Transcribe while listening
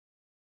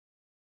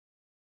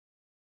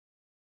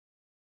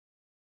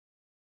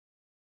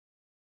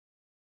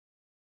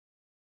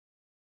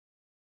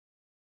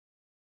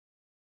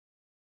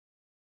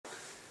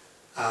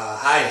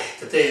Hi,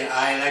 today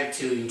I like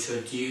to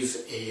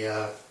introduce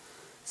a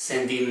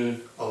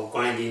sanding or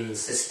grinding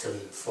system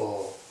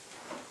for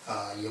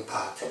your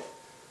pot.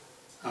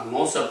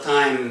 Most of the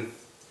time,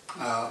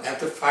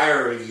 after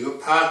fire, your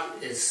pot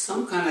is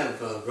some kind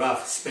of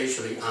rough,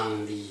 especially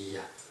on the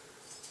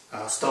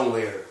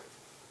stoneware.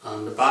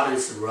 The bottom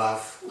is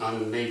rough,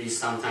 and maybe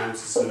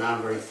sometimes it's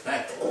not very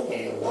flat.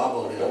 It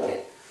wobble a little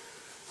bit,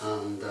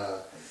 and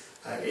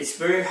it's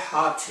very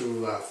hard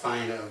to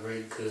find a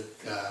very good.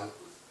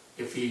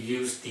 If you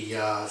use the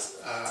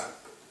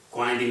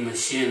grinding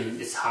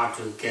machine, it's hard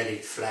to get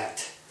it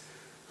flat.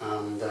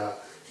 And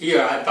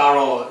here I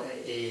borrow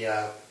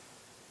a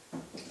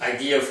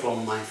idea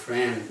from my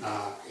friend.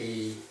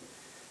 He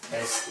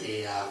has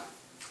a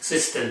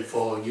system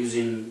for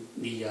using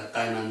the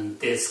diamond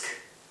disc,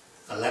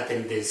 a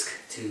lapping disc,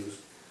 to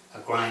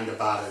grind the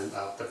bottom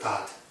of the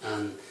pot,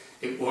 and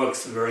it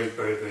works very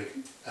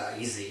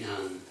easy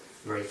and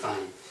very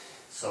fine.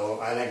 So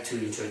I like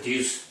to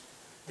introduce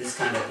this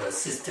kind of a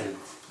system.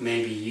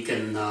 Maybe you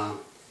can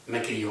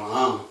make it your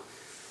own.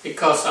 It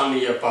costs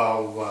only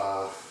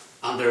about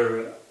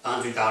under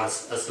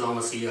 $100 as long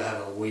as you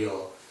have a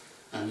wheel,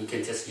 and you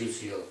can just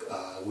use your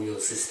wheel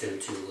system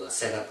to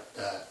set up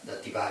the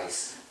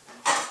device.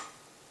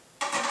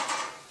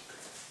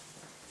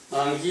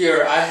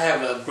 Here I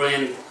have a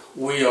brand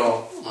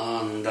wheel,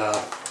 and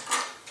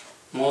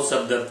most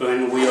of the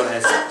brand wheel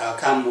has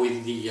come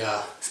with the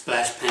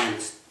splash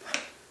pans,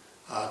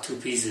 2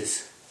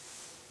 pieces.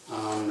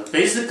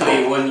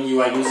 Basically, when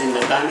you are using the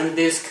diamond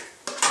disc,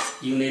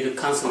 you need to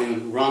constantly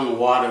run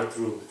water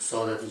through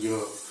so that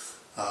your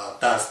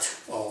dust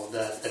or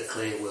the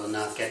clay will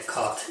not get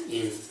caught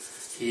in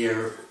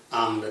here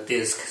on the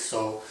disc.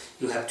 So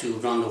you have to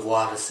run the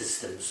water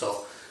system.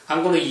 So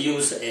I'm going to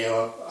use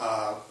a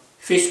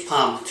fish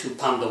pump to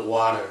pump the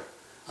water.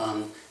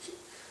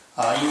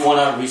 You want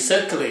to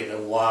recirculate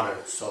the water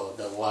so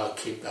the water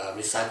keep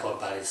recycled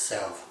by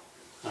itself.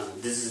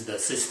 This is the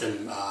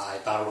system I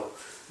borrowed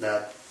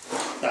the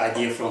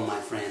idea from my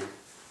friend.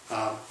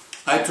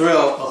 I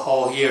drill a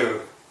hole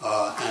here,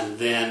 and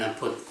then I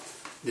put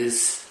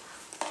this.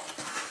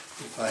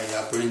 If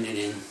I bring it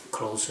in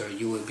closer,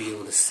 you will be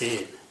able to see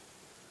it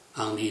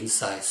on the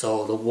inside.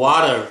 So the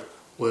water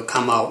will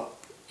come out.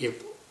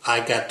 If I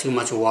got too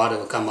much water, it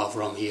will come out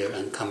from here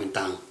and coming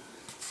down.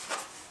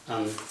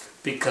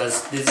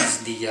 Because this is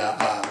the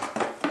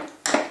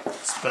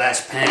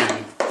splash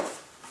pan.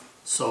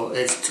 So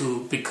it's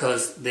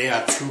because there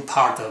are 2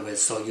 parts of it,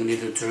 so you need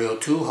to drill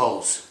 2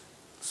 holes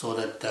so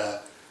that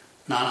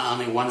not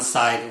only one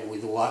side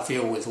with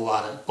filled with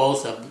water,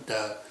 both of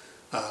the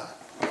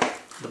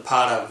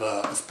part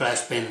of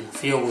splash pan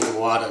filled with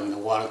water, and the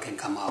water can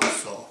come out.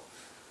 So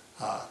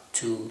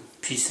 2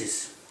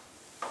 pieces.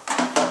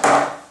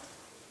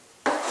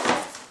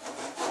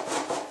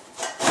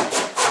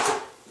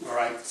 All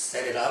right,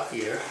 set it up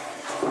here.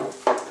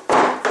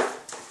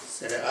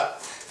 Set it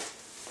up.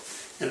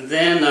 And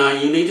then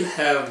you need to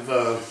have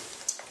a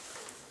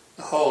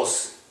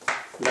hose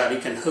that you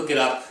can hook it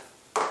up.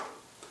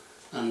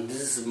 And this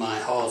is my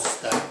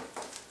hose, that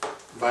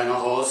vinyl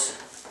hose.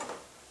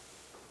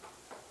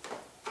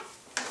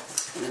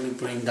 Let me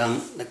bring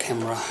down the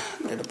camera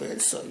a little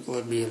bit so you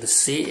will be able to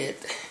see it.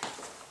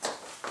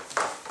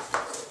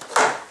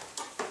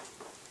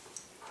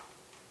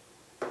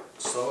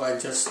 So I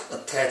just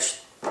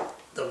attached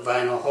the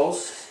vinyl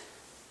hose.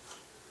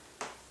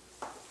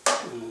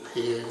 And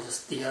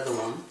here's the other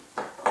one.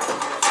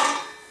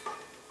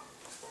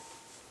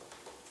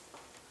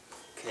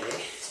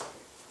 Okay.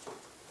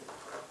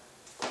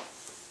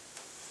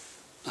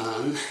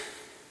 And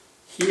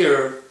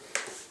here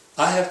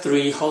I have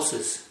 3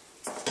 hoses.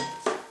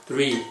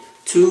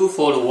 2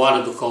 for the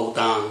water to go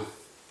down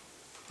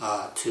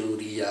to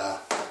the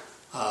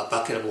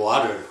bucket of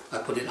water. I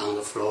put it on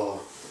the floor.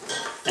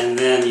 And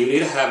then you need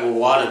to have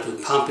water to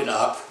pump it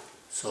up.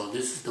 So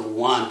this is the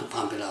one to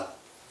pump it up.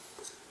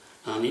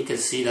 And you can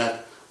see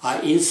that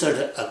I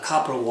inserted a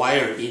copper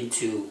wire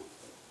into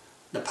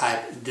the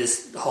pipe,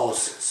 this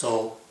hose,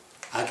 so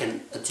I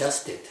can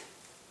adjust it.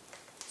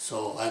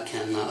 So I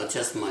can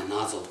adjust my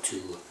nozzle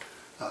to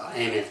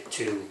aim it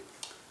to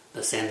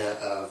the center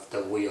of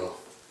the wheel.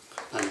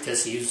 And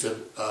just use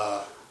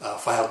a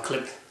file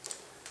clip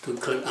to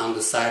clip on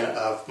the side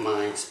of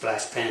my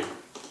splash pan.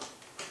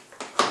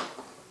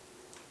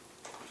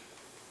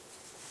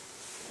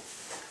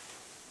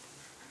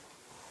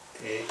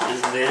 Okay,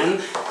 and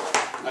then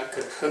I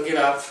could hook it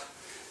up.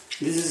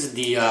 This is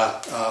the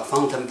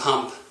fountain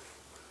pump.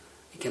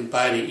 You can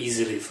buy it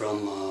easily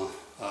from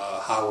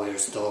hardware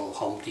store,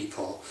 Home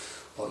Depot,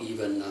 or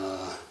even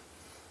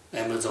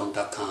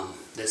Amazon.com.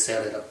 They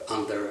sell it up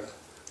under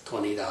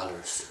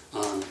 $20.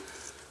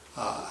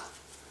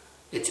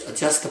 It's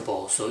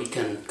adjustable, so you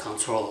can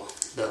control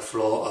the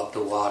flow of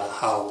the water,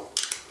 how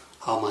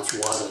much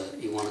water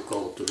you want to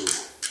go through.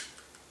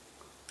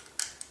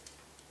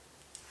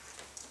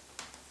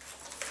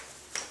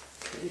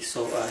 Okay,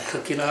 so I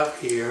hook it up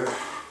here.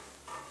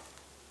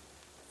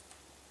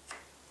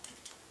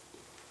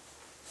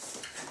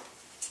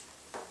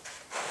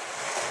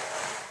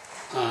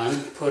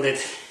 put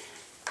it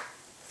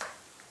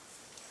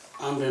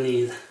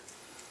underneath,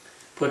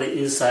 put it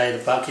inside a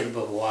bucket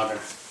of water.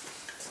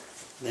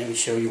 Let me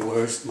show you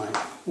where's my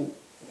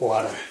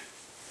water.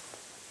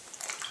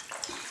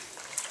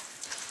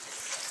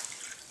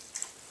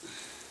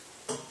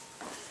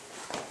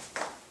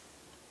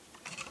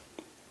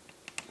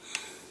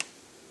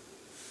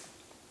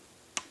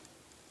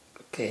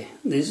 Okay,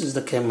 this is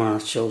the camera,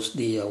 shows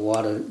the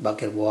water,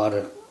 bucket of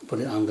water,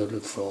 put it under the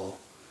floor.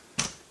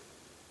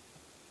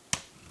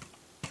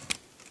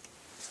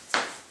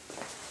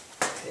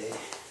 Okay,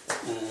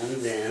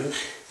 and then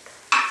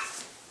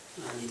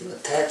I need to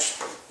attach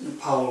the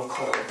power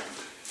cord.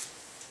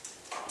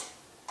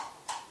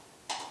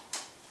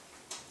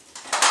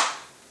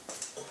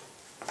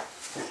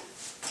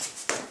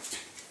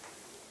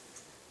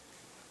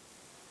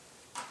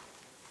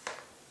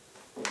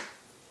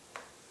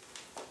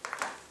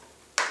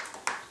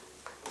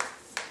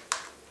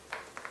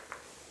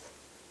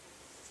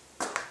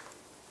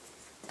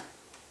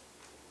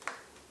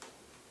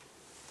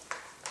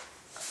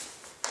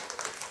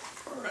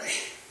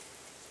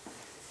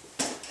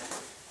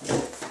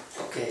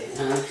 Okay,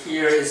 and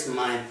here is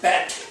my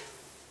bed.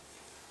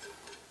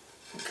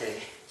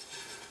 Okay,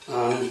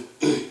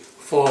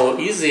 for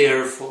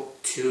easier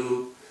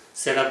to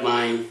set up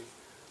my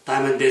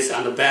diamond disc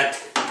on the bed,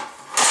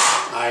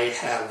 I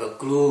have a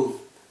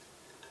glue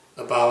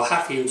about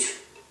 ½ inch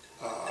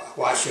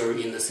washer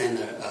in the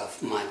center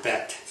of my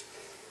bed.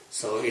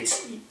 So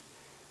it's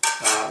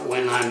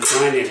when I'm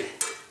grinding it,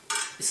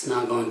 it's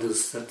not going to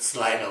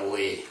slide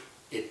away.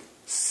 It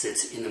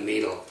sits in the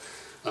middle.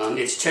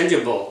 It's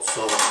changeable,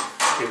 so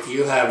if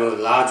you have a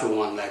larger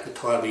one like a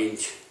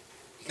 12-inch,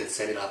 you can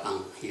set it up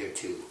on here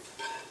too.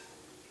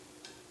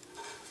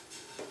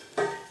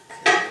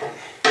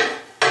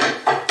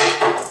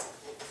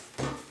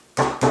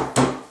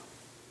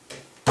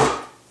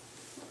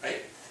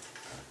 Right.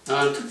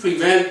 To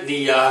prevent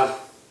the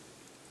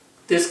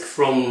disc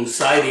from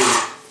sliding,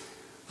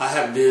 I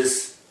have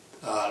this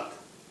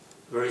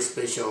very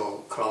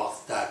special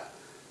cloth that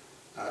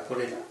I put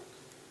it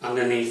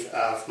underneath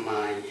of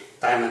my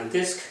diamond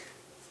disc.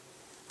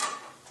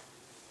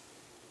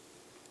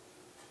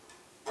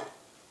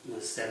 I'm going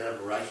to set it up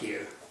right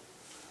here.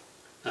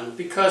 And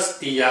because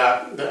the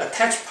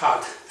attached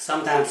part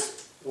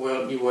sometimes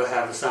you will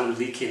have some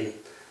leaking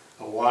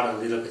water, a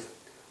little bit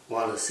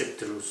water seep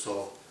through,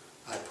 so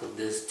I put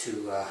this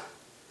to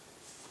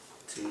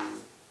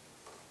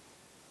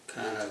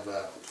kind of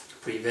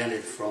prevent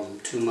it from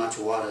too much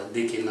water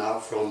leaking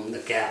out from the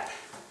gap.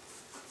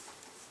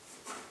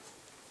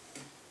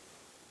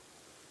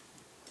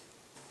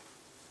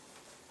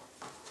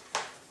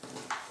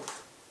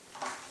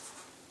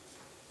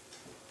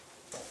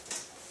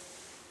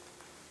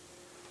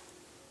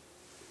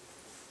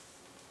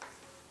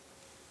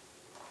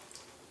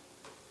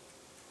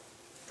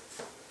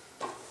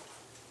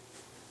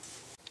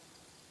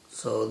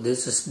 So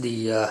this is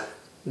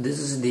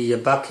the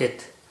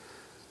bucket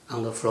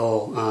on the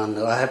floor, and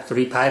I have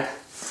 3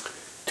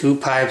 pipes, 2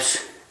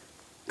 pipes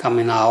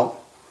coming out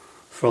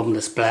from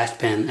the splash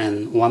pan,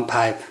 and 1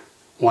 pipe,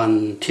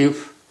 1 tube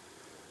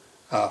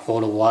for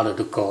the water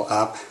to go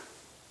up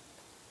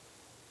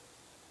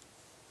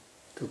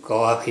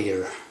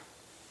here.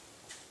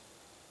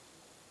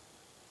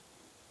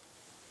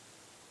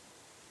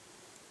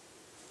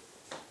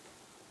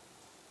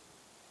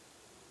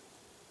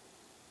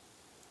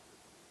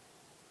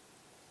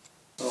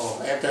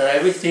 So after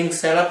everything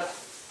set up,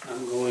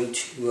 I'm going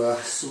to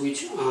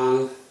switch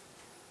on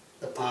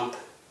the pump.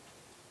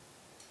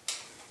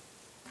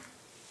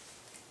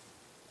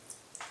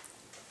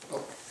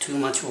 Oh, too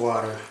much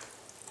water.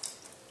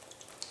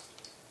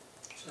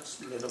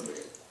 Just a little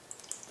bit.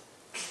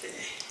 Okay.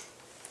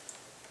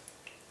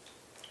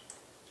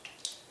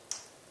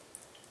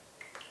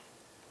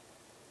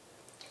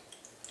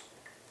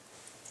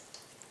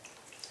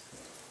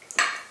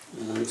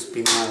 And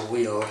spin my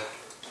wheel.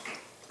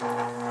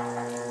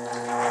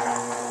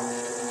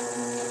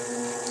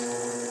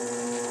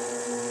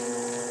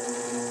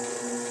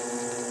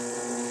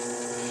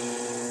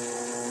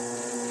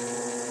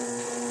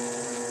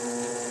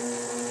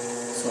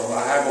 So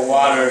I have a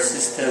water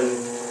system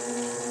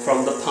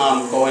from the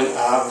pump going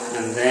up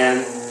and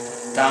then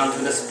down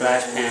to the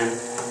splash pan.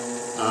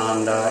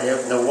 And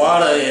if the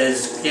water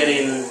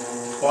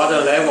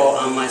level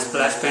on my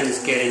splash pan is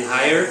getting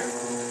higher,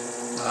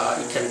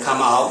 it can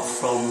come out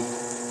from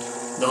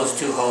those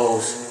 2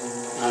 holes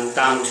and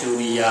down to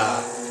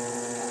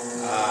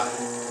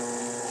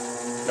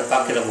the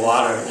bucket of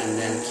water, and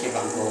then keep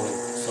on going.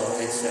 So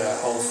it's a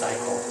whole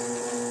cycle.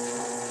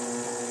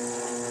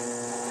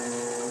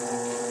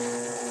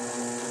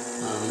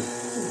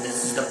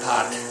 This is the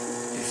part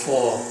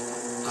before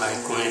I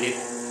grind it.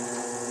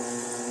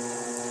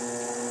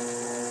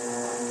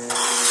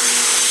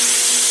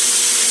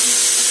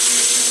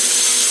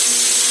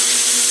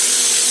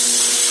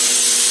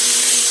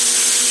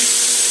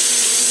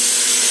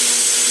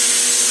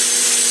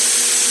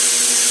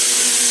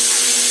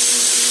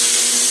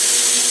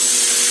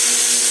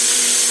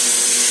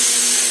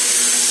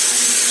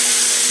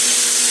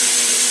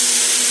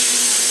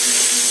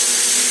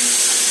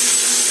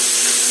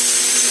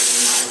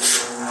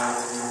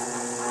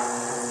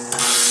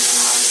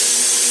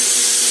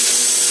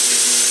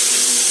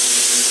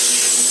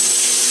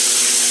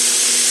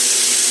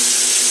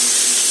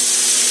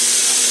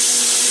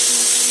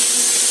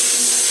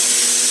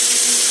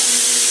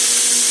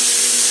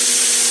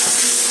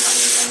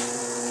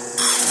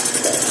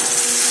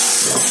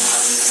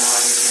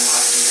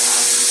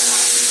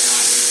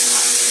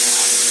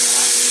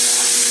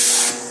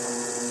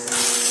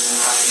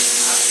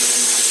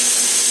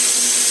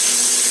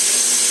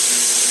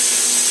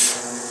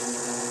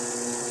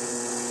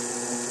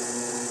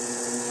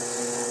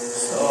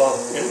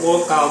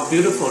 work out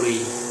beautifully.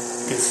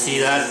 You can see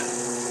that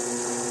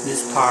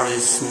this part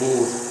is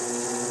smooth,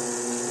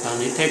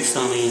 and it takes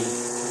only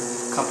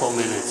a couple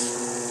minutes.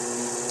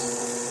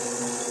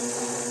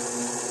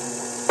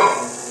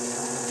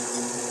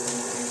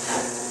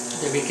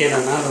 Let me get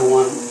another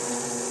one.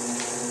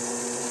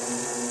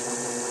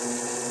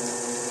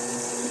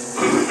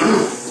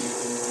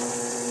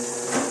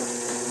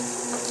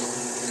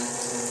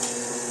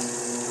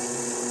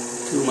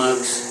 Two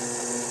mugs.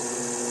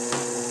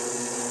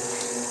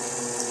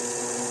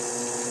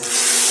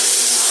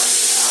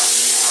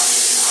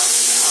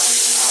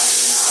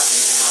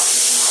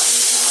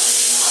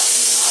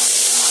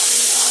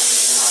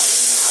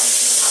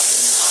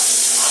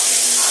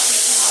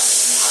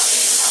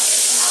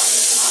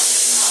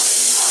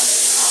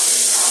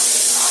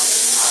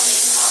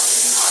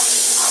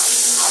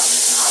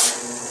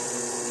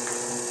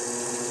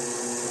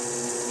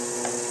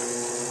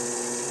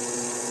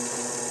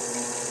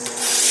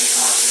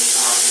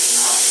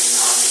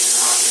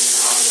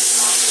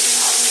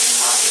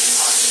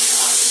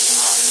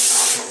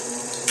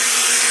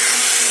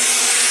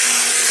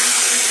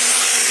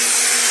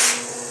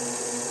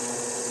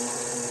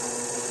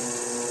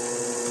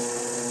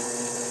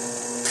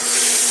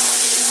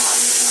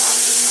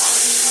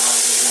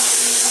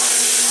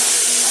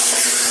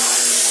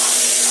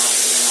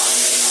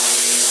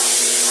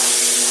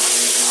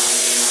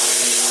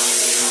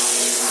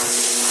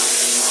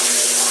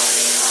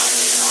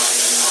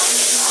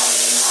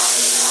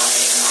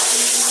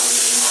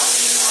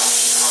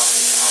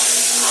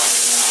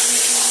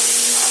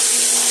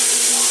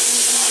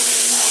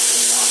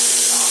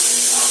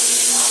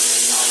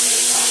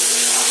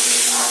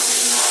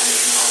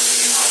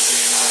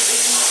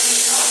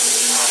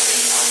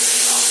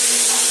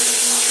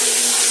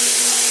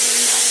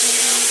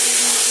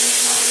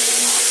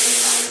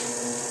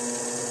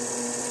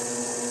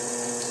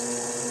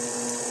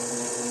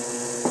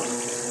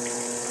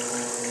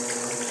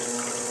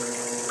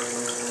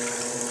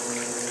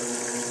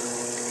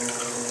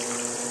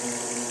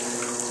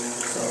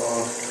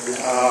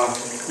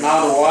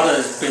 Now the water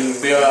has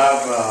been built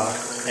up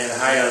at a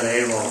higher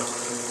level,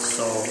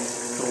 so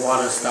the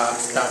water start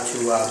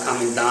to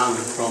coming down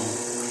from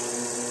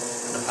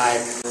the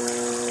pipe.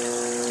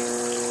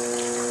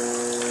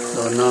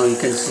 So now you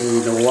can see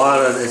the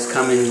water is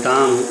coming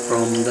down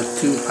from the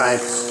two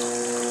pipes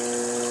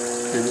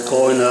and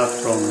going up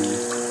from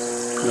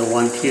the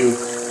one tube.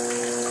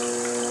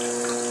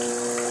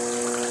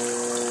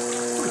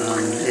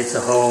 And it's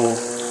a whole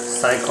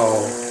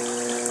cycle.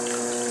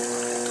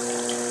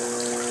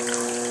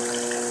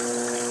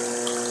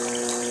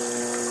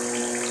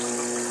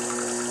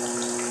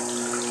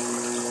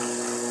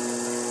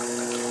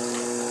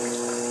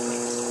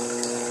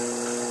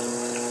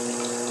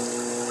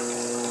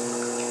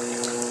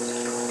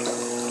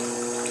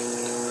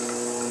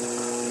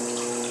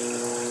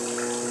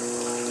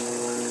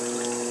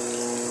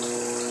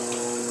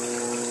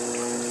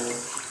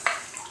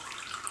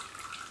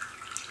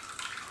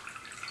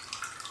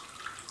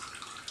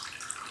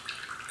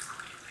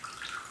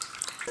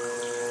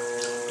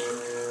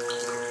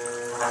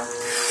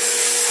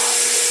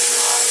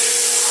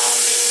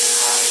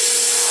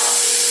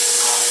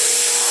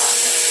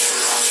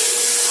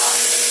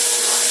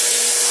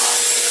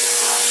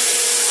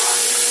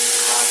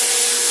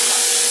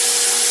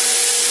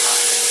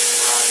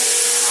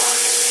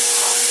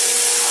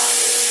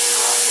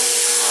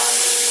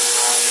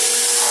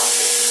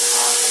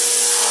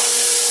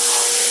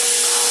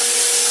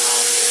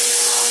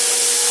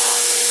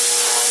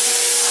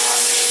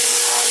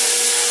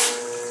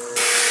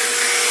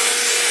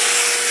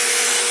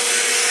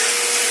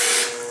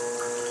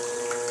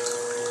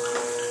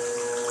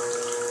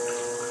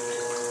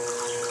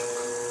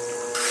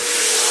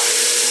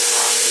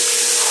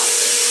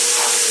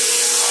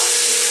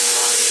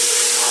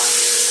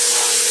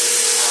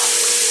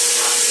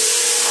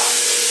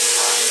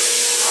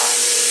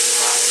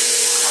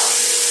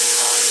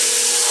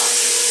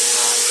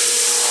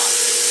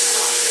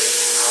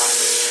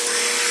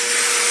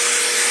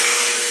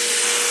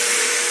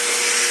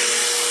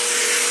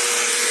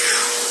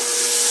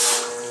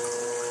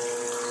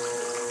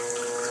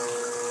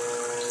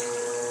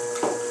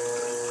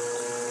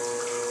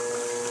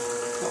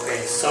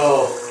 Okay,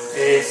 so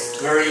it's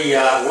very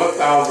worked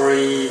out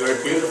very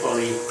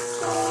beautifully.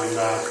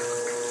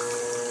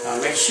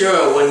 Make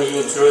sure when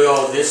you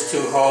drill these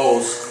two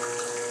holes,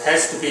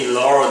 has to be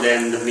lower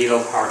than the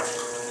middle part.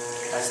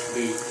 Has to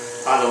be,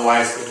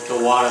 otherwise if the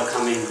water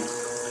coming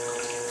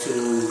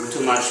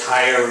too much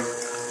higher,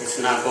 it's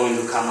not going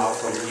to come out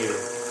from here.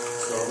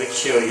 So make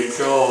sure you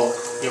drill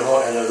your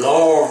hole at the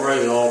lower,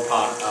 very low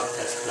part of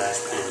that splash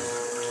pan.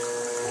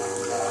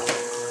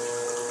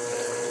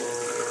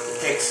 It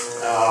takes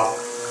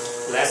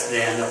less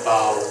than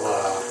about,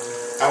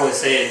 I would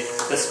say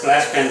the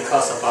splash pan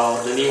costs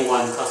about, the new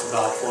one costs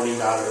about $40,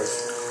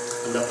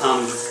 and the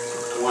pump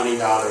 $20.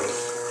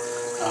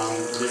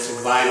 This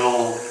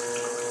vinyl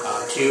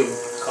tube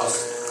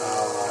costs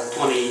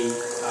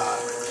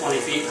 20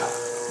 feet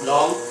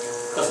long,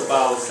 costs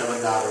about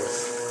 $7.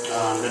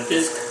 The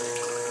disc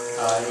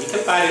You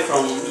can buy it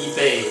from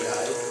eBay.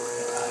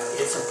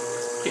 It's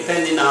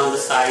depending on the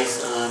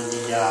size and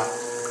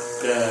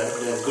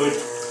the good.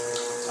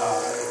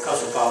 It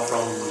costs about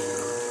from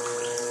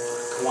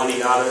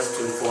 $20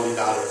 to $40,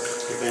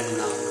 depending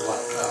on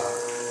what.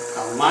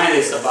 Mine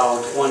is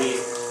about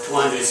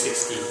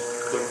 260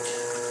 grit.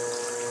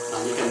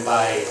 And you can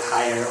buy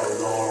higher or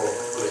lower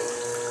grit,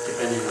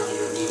 depending on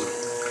your need.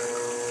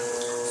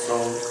 So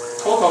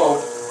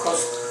total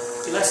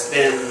cost less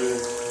than,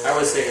 I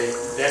would say,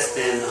 less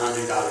than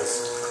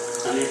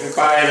 $100. And if you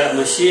buy the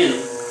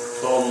machine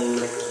from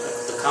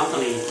the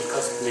company, it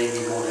costs maybe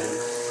more than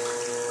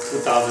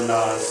 $2,000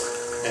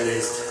 at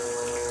least.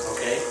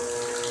 Okay.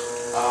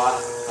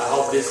 I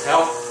hope this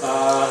helps.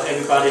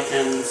 Everybody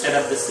can set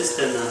up the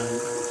system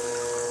and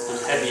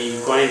heavy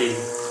grinding.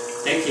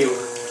 Thank you.